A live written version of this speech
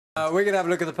We're going to have a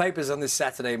look at the papers on this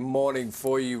Saturday morning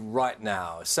for you right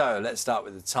now. So let's start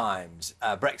with the Times.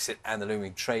 Brexit and the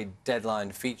looming trade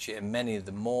deadline feature in many of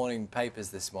the morning papers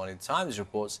this morning. The Times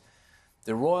reports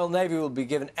the Royal Navy will be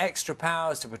given extra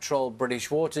powers to patrol British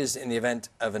waters in the event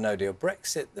of a no-deal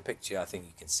Brexit. The picture I think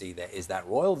you can see there is that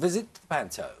royal visit to the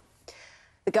Panto.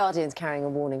 The Guardian's carrying a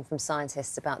warning from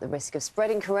scientists about the risk of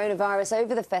spreading coronavirus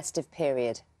over the festive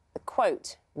period. The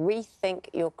quote, "Rethink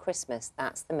your Christmas,"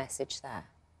 that's the message there.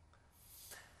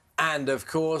 And, of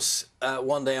course,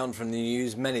 one day on from the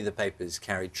news, many of the papers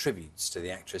carried tributes to the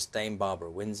actress Dame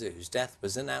Barbara Windsor, whose death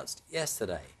was announced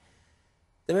yesterday.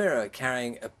 The Mirror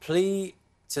carrying a plea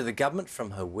to the government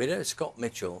from her widow, Scott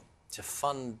Mitchell, to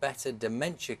fund better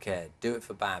dementia care. Do it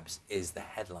for Babs is the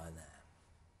headline there.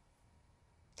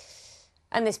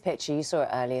 And this picture, you saw it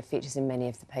earlier, features in many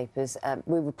of the papers.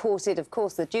 We reported, of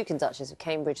course, the Duke and Duchess of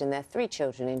Cambridge and their 3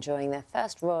 children enjoying their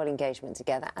first royal engagement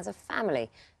together as a family,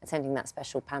 attending that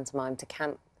special pantomime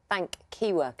to thank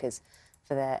key workers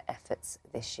for their efforts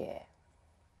this year.